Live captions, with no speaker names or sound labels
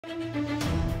Can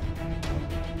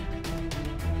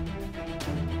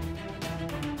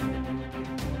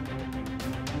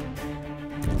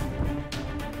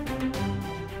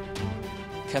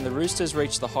the Roosters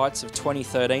reach the heights of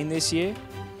 2013 this year?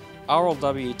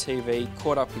 RLW TV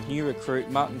caught up with new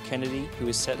recruit Martin Kennedy, who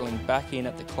is settling back in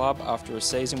at the club after a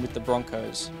season with the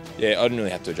Broncos. Yeah, I didn't really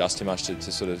have to adjust too much to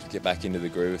sort of get back into the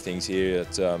groove of things here.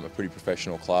 It's a pretty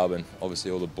professional club, and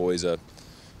obviously all the boys are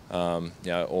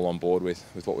all on board with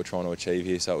what we're trying to achieve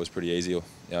here, so it was pretty easy.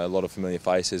 A lot of familiar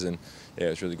faces, and yeah, it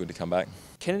was really good to come back.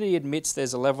 Kennedy admits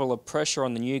there's a level of pressure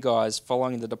on the new guys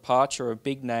following the departure of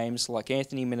big names like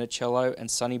Anthony Minicello and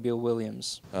Sonny Bill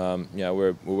Williams.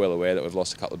 We're well aware that we've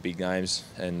lost a couple of big names,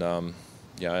 and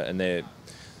and their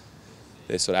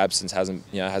sort of absence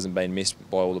hasn't been missed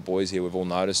by all the boys here. We've all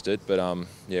noticed it, but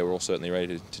we're all certainly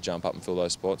ready to jump up and fill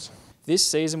those spots. This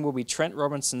season will be Trent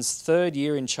Robinson's third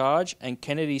year in charge, and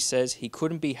Kennedy says he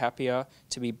couldn't be happier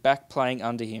to be back playing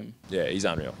under him. Yeah, he's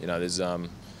unreal. There's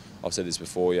I've said this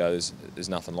before. There's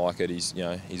nothing like it. He's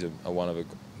a one of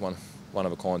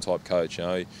a kind type coach.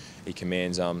 He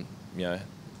commands the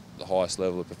highest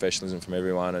level of professionalism from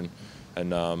everyone,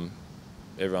 and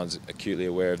everyone's acutely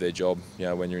aware of their job.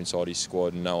 When you're inside his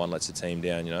squad, and no one lets the team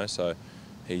down. So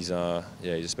he's a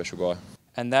special guy.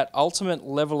 And that ultimate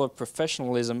level of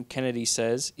professionalism, Kennedy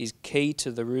says, is key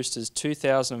to the Roosters'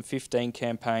 2015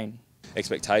 campaign.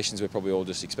 Expectations, we're probably all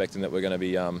just expecting that we're going to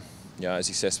be as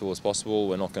successful as possible.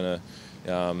 We're not going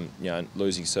to,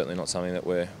 losing is certainly not something that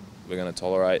we're going to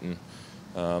tolerate, and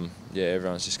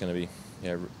everyone's just going to be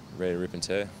ready to rip and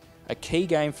tear. A key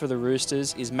game for the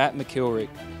Roosters is Matt McIlwright.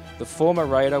 The former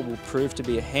Raider will prove to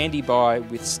be a handy buy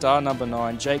with star number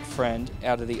 9 Jake Friend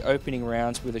out of the opening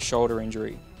rounds with a shoulder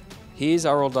injury. Here's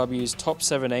RLW's top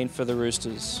 17 for the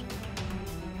Roosters.